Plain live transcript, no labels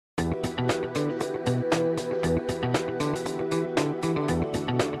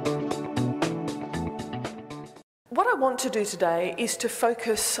want to do today is to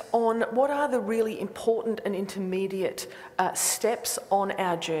focus on what are the really important and intermediate steps on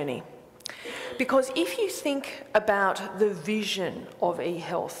our journey. Because if you think about the vision of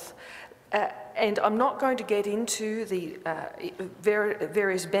e-health, and I'm not going to get into the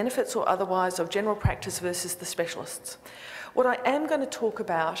various benefits or otherwise of general practice versus the specialists. What I am going to talk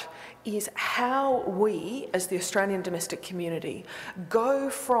about is how we, as the Australian domestic community, go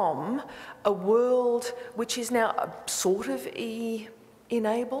from a world which is now sort of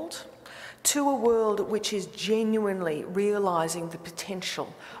e-enabled to a world which is genuinely realising the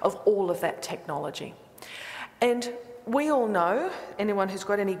potential of all of that technology. And we all know, anyone who's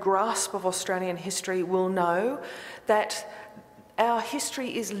got any grasp of Australian history will know that our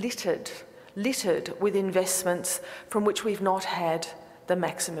history is littered with investments from which we've not had the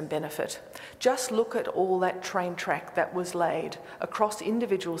maximum benefit. Just look at all that train track that was laid across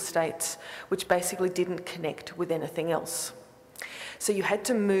individual states which basically didn't connect with anything else. So you had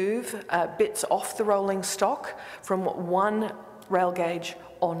to move bits off the rolling stock from one rail gauge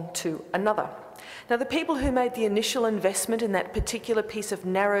onto another. Now, the people who made the initial investment in that particular piece of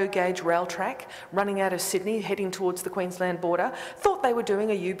narrow gauge rail track running out of Sydney, heading towards the Queensland border, thought they were doing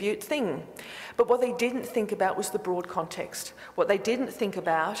a U-Butte thing. But what they didn't think about was the broad context. What they didn't think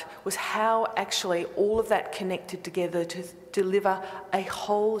about was how actually all of that connected together to deliver a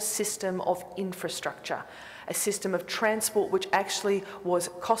whole system of infrastructure, a system of transport which actually was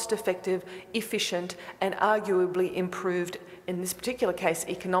cost-effective, efficient, and arguably improved, in this particular case,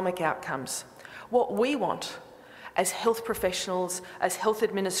 economic outcomes. What we want as health professionals, as health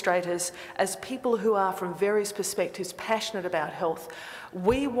administrators, as people who are from various perspectives passionate about health,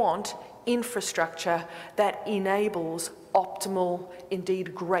 we want infrastructure that enables optimal,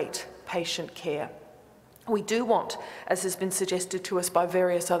 indeed great, patient care. We do want, as has been suggested to us by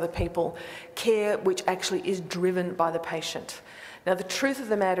various other people, care which actually is driven by the patient. Now, the truth of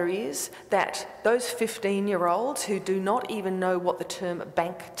the matter is that those 15-year-olds who do not even know what the term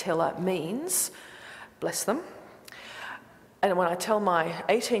bank teller means, bless them, and when I tell my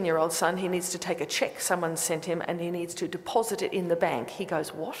 18-year-old son he needs to take a cheque someone sent him and he needs to deposit it in the bank, he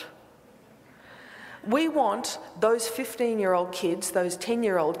goes, "What?" We want those 15-year-old kids, those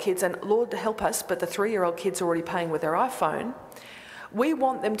 10-year-old kids, and Lord help us, but the 3-year-old kids are already paying with their iPhone. We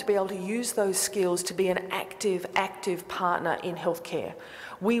want them to be able to use those skills to be an active partner in healthcare.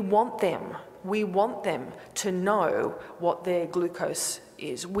 We want them to know what their glucose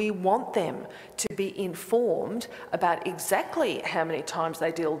is. We want them to be informed about exactly how many times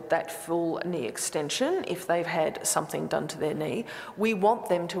they did that full knee extension if they've had something done to their knee. We want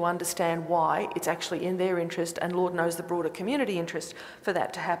them to understand why it's actually in their interest, and Lord knows the broader community interest, for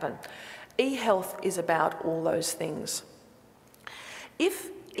that to happen. E-health is about all those things.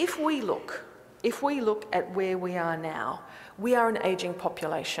 If we look at where we are now, we are an ageing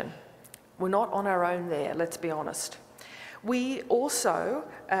population. We're not on our own there, let's be honest. We also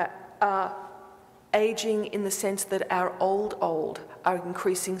are ageing in the sense that our old are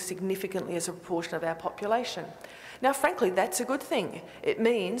increasing significantly as a proportion of our population. Now, frankly, that's a good thing. It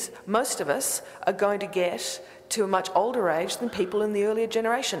means most of us are going to get to a much older age than people in the earlier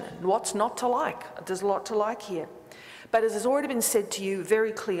generation. What's not to like? There's a lot to like here. But as has already been said to you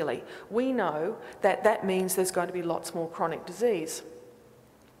very clearly, we know that that means there's going to be lots more chronic disease.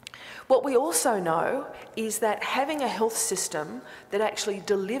 What we also know is that having a health system that actually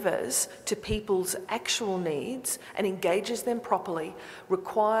delivers to people's actual needs and engages them properly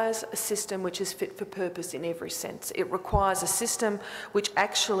requires a system which is fit for purpose in every sense. It requires a system which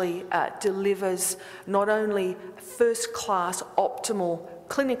actually delivers not only first-class, optimal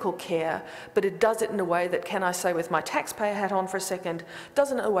clinical care, but it does it in a way that, can I say with my taxpayer hat on for a second,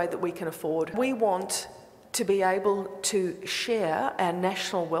 does it in a way that we can afford. We want to be able to share our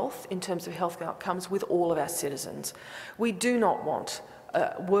national wealth in terms of health outcomes with all of our citizens. We do not want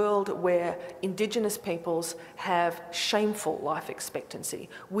a world where Indigenous peoples have shameful life expectancy.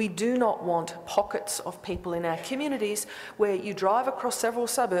 We do not want pockets of people in our communities where you drive across several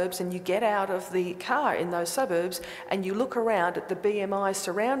suburbs and you get out of the car in those suburbs and you look around at the BMI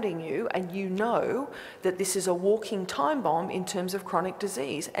surrounding you and you know that this is a walking time bomb in terms of chronic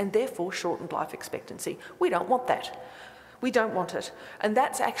disease and therefore shortened life expectancy. We don't want that. We don't want it. And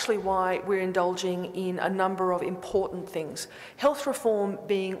that's actually why we're indulging in a number of important things, health reform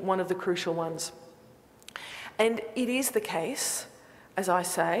being one of the crucial ones. And it is the case, as I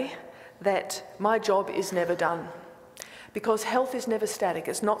say, that my job is never done. Because health is never static.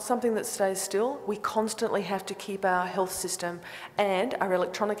 It's not something that stays still. We constantly have to keep our health system and our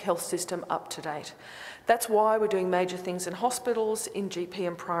electronic health system up to date. That's why we're doing major things in hospitals, in GP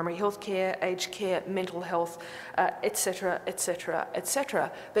and primary healthcare, aged care, mental health, etc., etc.,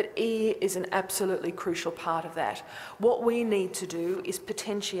 etc. But E is an absolutely crucial part of that. What we need to do is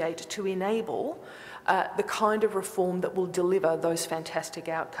potentiate to enable the kind of reform that will deliver those fantastic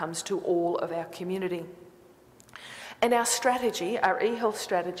outcomes to all of our community. And our strategy, our e-health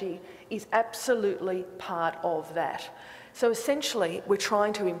strategy, is absolutely part of that. So essentially, we're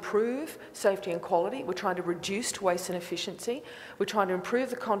trying to improve safety and quality, we're trying to reduce waste and efficiency, we're trying to improve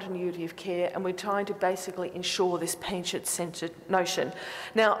the continuity of care, and we're trying to basically ensure this patient-centred notion.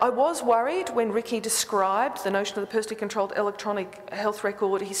 Now, I was worried when Ricky described the notion of the personally controlled electronic health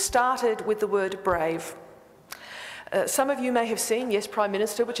record. He started with the word brave. Some of you may have seen Yes Prime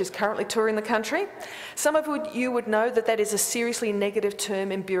Minister, which is currently touring the country. Some of you would know that that is a seriously negative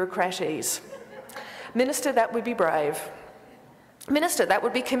term in bureaucratese. Minister, that would be brave. Minister, that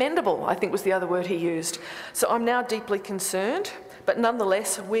would be commendable, I think was the other word he used. So I'm now deeply concerned, but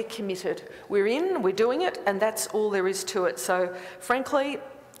nonetheless, we're committed. We're in, we're doing it, and that's all there is to it. So frankly,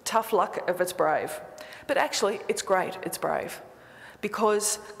 tough luck if it's brave. But actually, it's great, it's brave.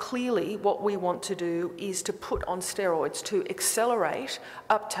 Because clearly what we want to do is to put on steroids to accelerate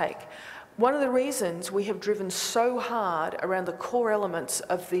uptake. One of the reasons we have driven so hard around the core elements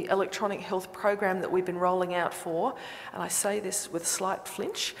of the electronic health program that we've been rolling out for, and I say this with a slight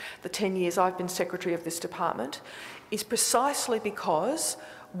flinch, the 10 years I've been secretary of this department, is precisely because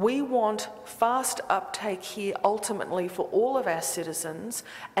we want fast uptake here ultimately for all of our citizens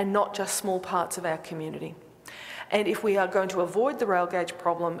and not just small parts of our community. And if we are going to avoid the rail gauge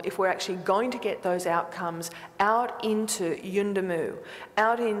problem, if we're actually going to get those outcomes out into Yuendamu,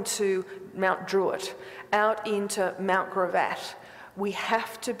 out into Mount Druitt, out into Mount Gravatt, we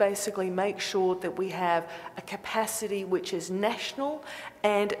have to basically make sure that we have a capacity which is national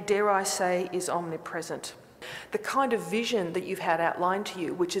and, dare I say, is omnipresent. The kind of vision that you've had outlined to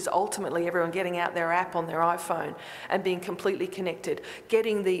you, which is ultimately everyone getting out their app on their iPhone and being completely connected,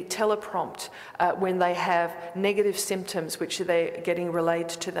 getting the teleprompt when they have negative symptoms which they're getting relayed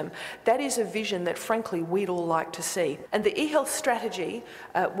to them, that is a vision that frankly we'd all like to see. And the e-health strategy,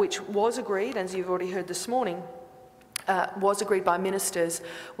 which was agreed, as you've already heard this morning, was agreed by ministers,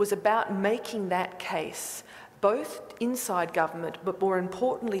 was about making that case both inside government, but more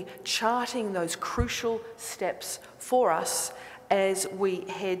importantly, charting those crucial steps for us as we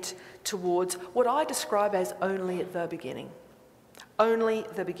head towards what I describe as only the beginning. Only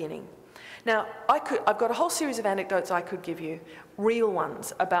the beginning. Now, I've got a whole series of anecdotes I could give you, real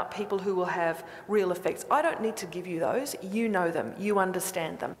ones, about people who will have real effects. I don't need to give you those. You know them. You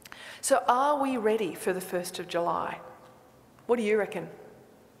understand them. So are we ready for the 1st of July? What do you reckon?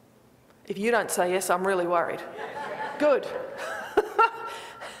 If you don't say yes, I'm really worried. Good.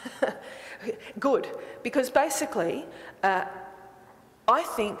 Good. Because basically, I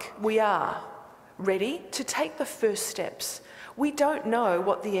think we are ready to take the first steps. We don't know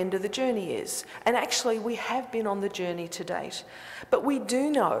what the end of the journey is. And actually, we have been on the journey to date. But we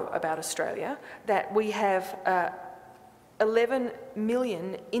do know about Australia that we have 11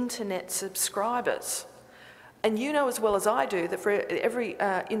 million internet subscribers. And you know as well as I do that for every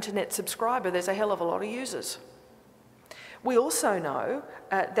internet subscriber, there's a hell of a lot of users. We also know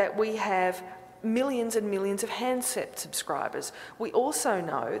that we have millions and millions of handset subscribers. We also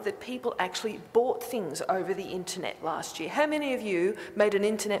know that people actually bought things over the internet last year. How many of you made an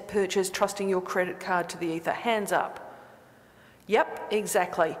internet purchase trusting your credit card to the ether? Hands up. Yep,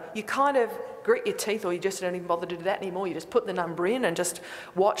 exactly. You kind of grit your teeth, or you just don't even bother to do that anymore. You just put the number in and just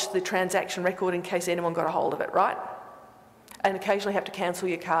watch the transaction record in case anyone got a hold of it, right? And occasionally have to cancel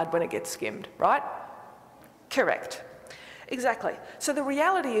your card when it gets skimmed, right? Correct. Exactly. So the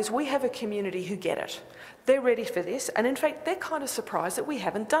reality is we have a community who get it. They're ready for this, and in fact, they're kind of surprised that we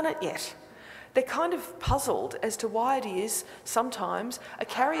haven't done it yet. They're kind of puzzled as to why it is sometimes a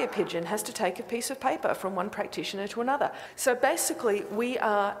carrier pigeon has to take a piece of paper from one practitioner to another. So basically, we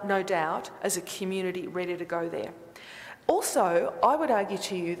are, no doubt, as a community, ready to go there. Also, I would argue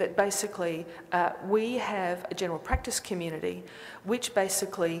to you that basically we have a general practice community which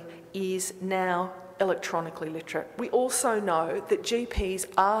basically is now electronically literate. We also know that GPs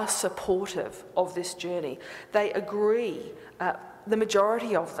are supportive of this journey. They agree the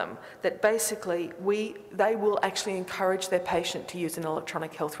majority of them, that basically they will actually encourage their patient to use an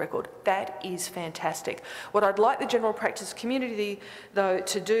electronic health record. That is fantastic. What I'd like the general practice community, though,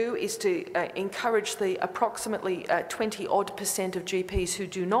 to do is to encourage the approximately 20% of GPs who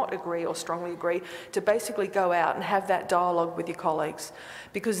do not agree or strongly agree to basically go out and have that dialogue with your colleagues,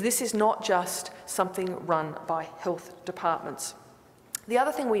 because this is not just something run by health departments. The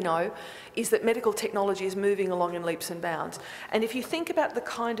other thing we know is that medical technology is moving along in leaps and bounds. And if you think about the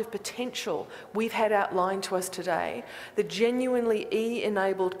kind of potential we've had outlined to us today, the genuinely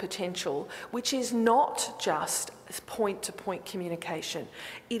e-enabled potential, which is not just point-to-point communication.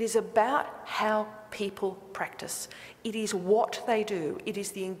 It is about how people practice. It is what they do. It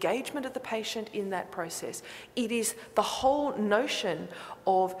is the engagement of the patient in that process. It is the whole notion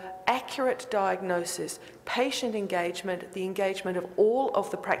of accurate diagnosis, patient engagement, the engagement of all of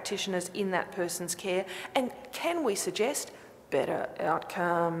the practitioners in that person's care, and can we suggest better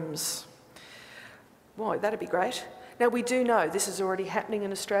outcomes? Why, that'd be great. Now, we do know this is already happening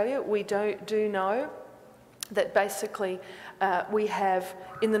in Australia. We do know that basically we have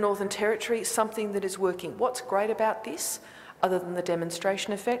in the Northern Territory something that is working. What's great about this, other than the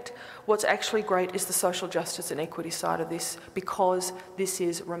demonstration effect, what's actually great is the social justice and equity side of this, because this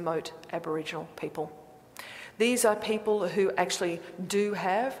is remote Aboriginal people. These are people who actually do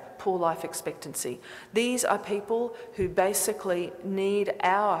have poor life expectancy. These are people who basically need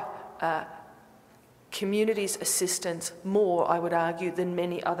our community's assistance more, I would argue, than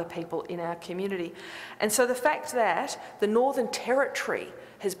many other people in our community. And so the fact that the Northern Territory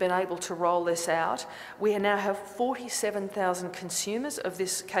has been able to roll this out, we now have 47,000 consumers of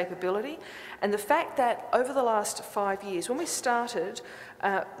this capability, and the fact that over the last 5 years, when we started,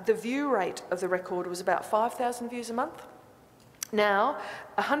 the view rate of the record was about 5,000 views a month. Now,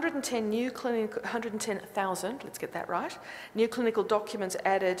 110,000, let's get that right, new clinical documents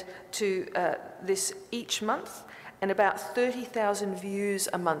added to this each month, and about 30,000 views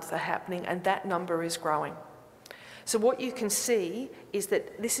a month are happening, and that number is growing. So what you can see is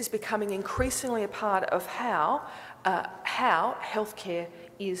that this is becoming increasingly a part of how healthcare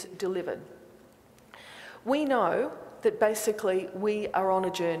is delivered. We know that basically we are on a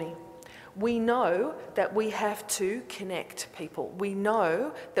journey. We know that we have to connect people. We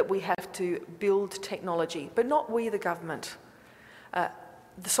know that we have to build technology, but not we, the government, the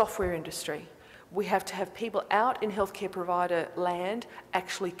software industry. We have to have people out in healthcare provider land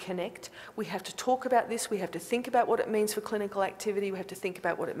actually connect. We have to talk about this. We have to think about what it means for clinical activity. We have to think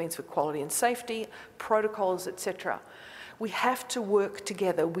about what it means for quality and safety, protocols, etc. We have to work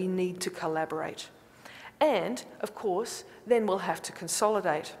together. We need to collaborate. And, of course, then we'll have to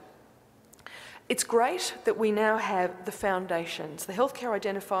consolidate. It's great that we now have the foundations. The healthcare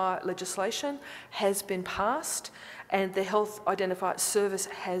identifier legislation has been passed and the health identifier service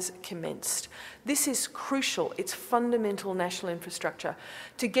has commenced. This is crucial. It's fundamental national infrastructure.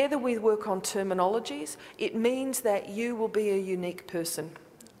 Together we work on terminologies. It means that you will be a unique person.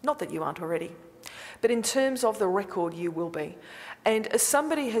 Not that you aren't already, but in terms of the record, you will be. And as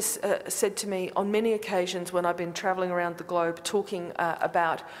somebody has said to me on many occasions when I've been travelling around the globe talking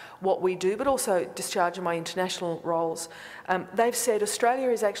about what we do, but also discharging my international roles, they've said Australia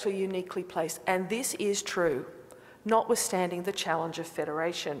is actually uniquely placed, and this is true, notwithstanding the challenge of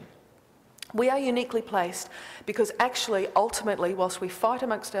federation. We are uniquely placed because actually, ultimately, whilst we fight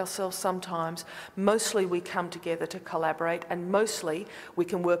amongst ourselves sometimes, mostly we come together to collaborate, and mostly we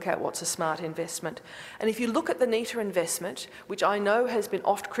can work out what's a smart investment. And if you look at the NETA investment, which I know has been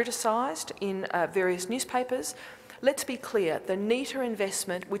oft criticised in various newspapers, let's be clear, the NETA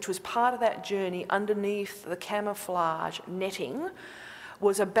investment, which was part of that journey underneath the camouflage netting,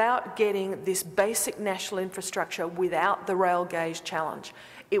 was about getting this basic national infrastructure without the rail gauge challenge.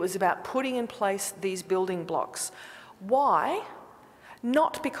 It was about putting in place these building blocks. Why?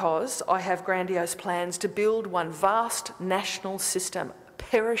 Not because I have grandiose plans to build one vast national system.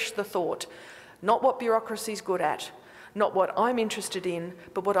 Perish the thought. Not what bureaucracy's good at, not what I'm interested in,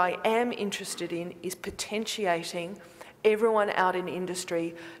 but what I am interested in is potentiating everyone out in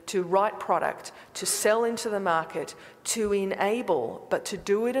industry to write product, to sell into the market, to enable, but to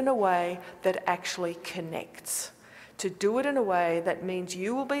do it in a way that actually connects. To do it in a way that means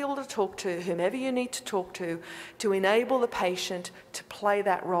you will be able to talk to whomever you need to talk to enable the patient to play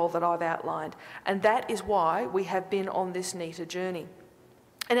that role that I've outlined. And that is why we have been on this NETA journey.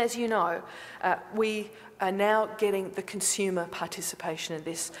 And as you know, we are now getting the consumer participation in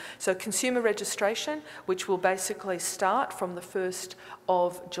this. So consumer registration, which will basically start from the 1st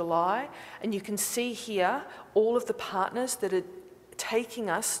of July. And you can see here all of the partners that are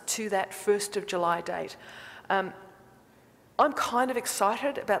taking us to that 1st of July date. I'm kind of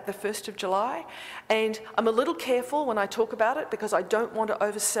excited about the 1st of July, and I'm a little careful when I talk about it because I don't want to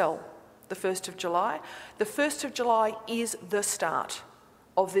oversell the 1st of July. The 1st of July is the start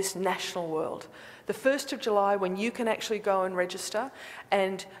of this national world. The 1st of July, when you can actually go and register,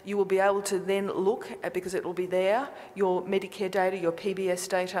 and you will be able to then look at, because it will be there, your Medicare data, your PBS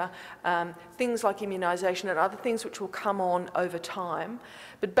data, things like immunisation and other things which will come on over time.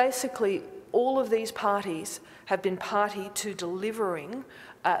 But basically, all of these parties have been party to delivering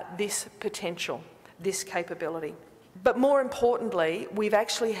this potential, this capability. But more importantly, we've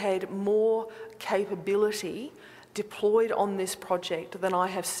actually had more capability deployed on this project than I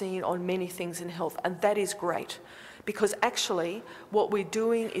have seen on many things in health, and that is great, because actually what we're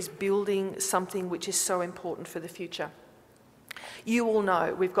doing is building something which is so important for the future. You all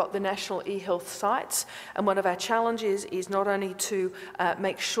know we've got the national e-health sites, and one of our challenges is not only to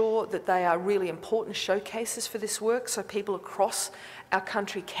make sure that they are really important showcases for this work so people across our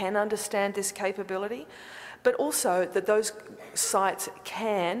country can understand this capability, but also that those sites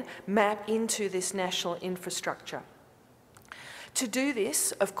can map into this national infrastructure. To do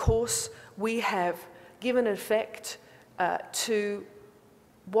this, of course, we have given effect to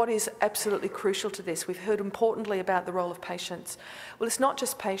what is absolutely crucial to this. We've heard importantly about the role of patients. Well, it's not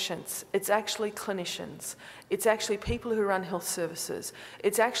just patients, it's actually clinicians. It's actually people who run health services.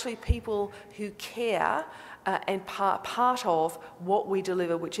 It's actually people who care and part of what we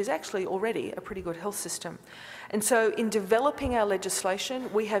deliver, which is actually already a pretty good health system. And so in developing our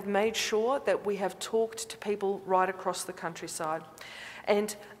legislation, we have made sure that we have talked to people right across the countryside.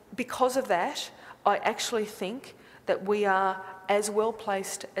 And because of that, I actually think that we are as well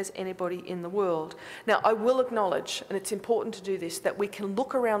placed as anybody in the world. Now, I will acknowledge, and it's important to do this, that we can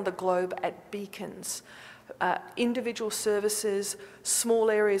look around the globe at beacons, individual services, small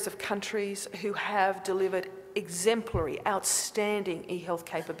areas of countries who have delivered exemplary, outstanding e-health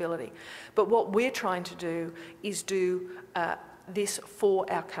capability. But what we're trying to do is do this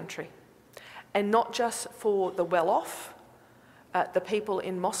for our country, and not just for the well-off, the people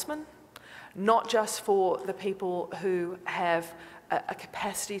in Mossman, not just for the people who have a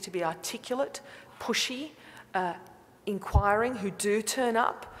capacity to be articulate, pushy, inquiring, who do turn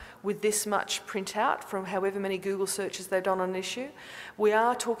up with this much printout from however many Google searches they've done on an issue. We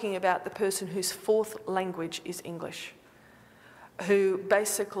are talking about the person whose fourth language is English, who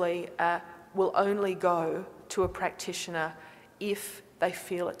basically will only go to a practitioner if they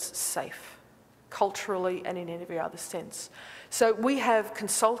feel it's safe, culturally and in every other sense. So we have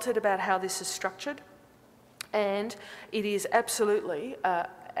consulted about how this is structured, and it is absolutely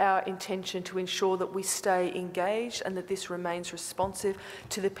our intention to ensure that we stay engaged and that this remains responsive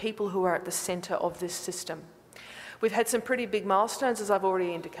to the people who are at the centre of this system. We've had some pretty big milestones, as I've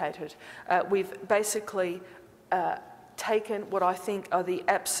already indicated. We've basically taken what I think are the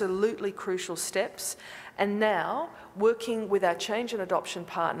absolutely crucial steps, and now, working with our change and adoption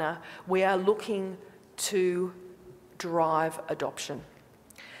partner, we are looking to drive adoption.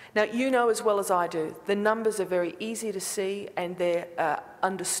 Now, you know as well as I do, the numbers are very easy to see and they're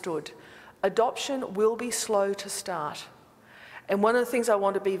understood. Adoption will be slow to start. And one of the things I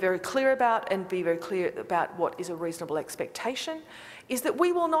want to be very clear about, and be very clear about what is a reasonable expectation, is that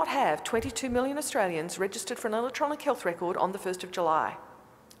we will not have 22 million Australians registered for an electronic health record on the 1st of July.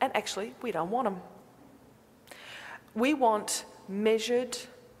 And actually, we don't want them. We want measured,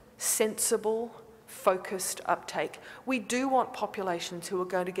 sensible, focused uptake. We do want populations who are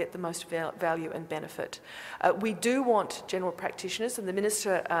going to get the most value and benefit. We do want general practitioners, and the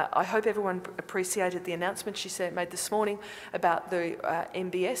Minister, I hope everyone appreciated the announcement she made this morning about the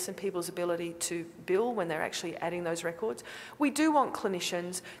MBS and people's ability to bill when they're actually adding those records. We do want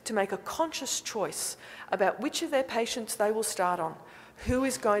clinicians to make a conscious choice about which of their patients they will start on, who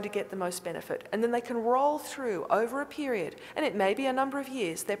is going to get the most benefit, and then they can roll through over a period, and it may be a number of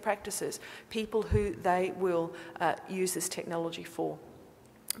years, their practices, people who they will use this technology for.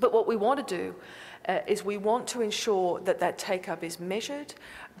 But what we want to do is we want to ensure that that take-up is measured,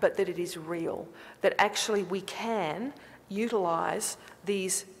 but that it is real, that actually we can utilise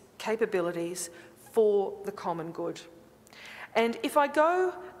these capabilities for the common good. And if I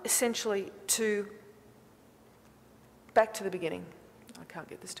go essentially back to the beginning, I can't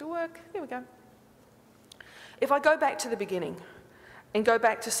get this to work. There we go. If I go back to the beginning and go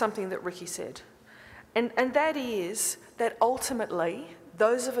back to something that Ricky said, and that is that ultimately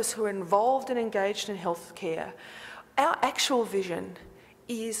those of us who are involved and engaged in healthcare, our actual vision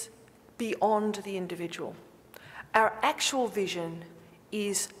is beyond the individual. Our actual vision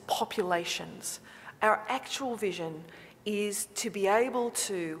is populations. Our actual vision is to be able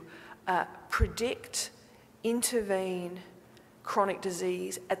to predict, intervene, chronic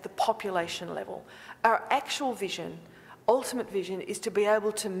disease at the population level. Our actual vision, ultimate vision, is to be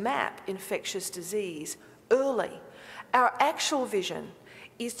able to map infectious disease early. Our actual vision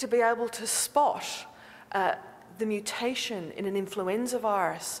is to be able to spot the mutation in an influenza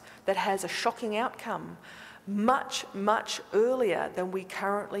virus that has a shocking outcome much, much earlier than we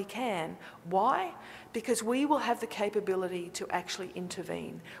currently can. Why? Because we will have the capability to actually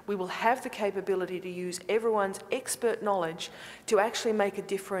intervene. We will have the capability to use everyone's expert knowledge to actually make a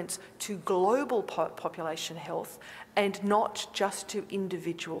difference to global population health and not just to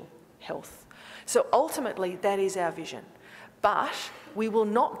individual health. So ultimately, that is our vision. But we will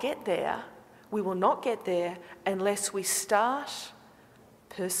not get there. We will not get there unless we start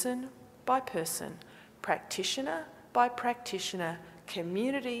person by person, practitioner by practitioner,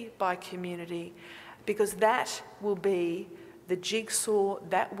 community by community, because that will be the jigsaw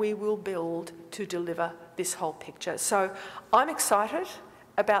that we will build to deliver this whole picture. So I'm excited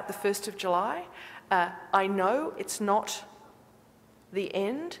about the 1st of July. I know it's not the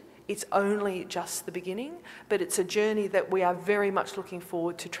end. It's only just the beginning, but it's a journey that we are very much looking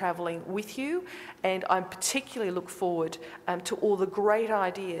forward to travelling with you, and I particularly look forward to all the great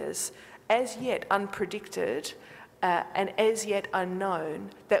ideas, as yet unpredicted and as yet unknown,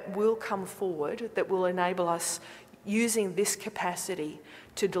 that will come forward, that will enable us using this capacity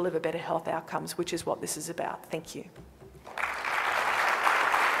to deliver better health outcomes, which is what this is about. Thank you.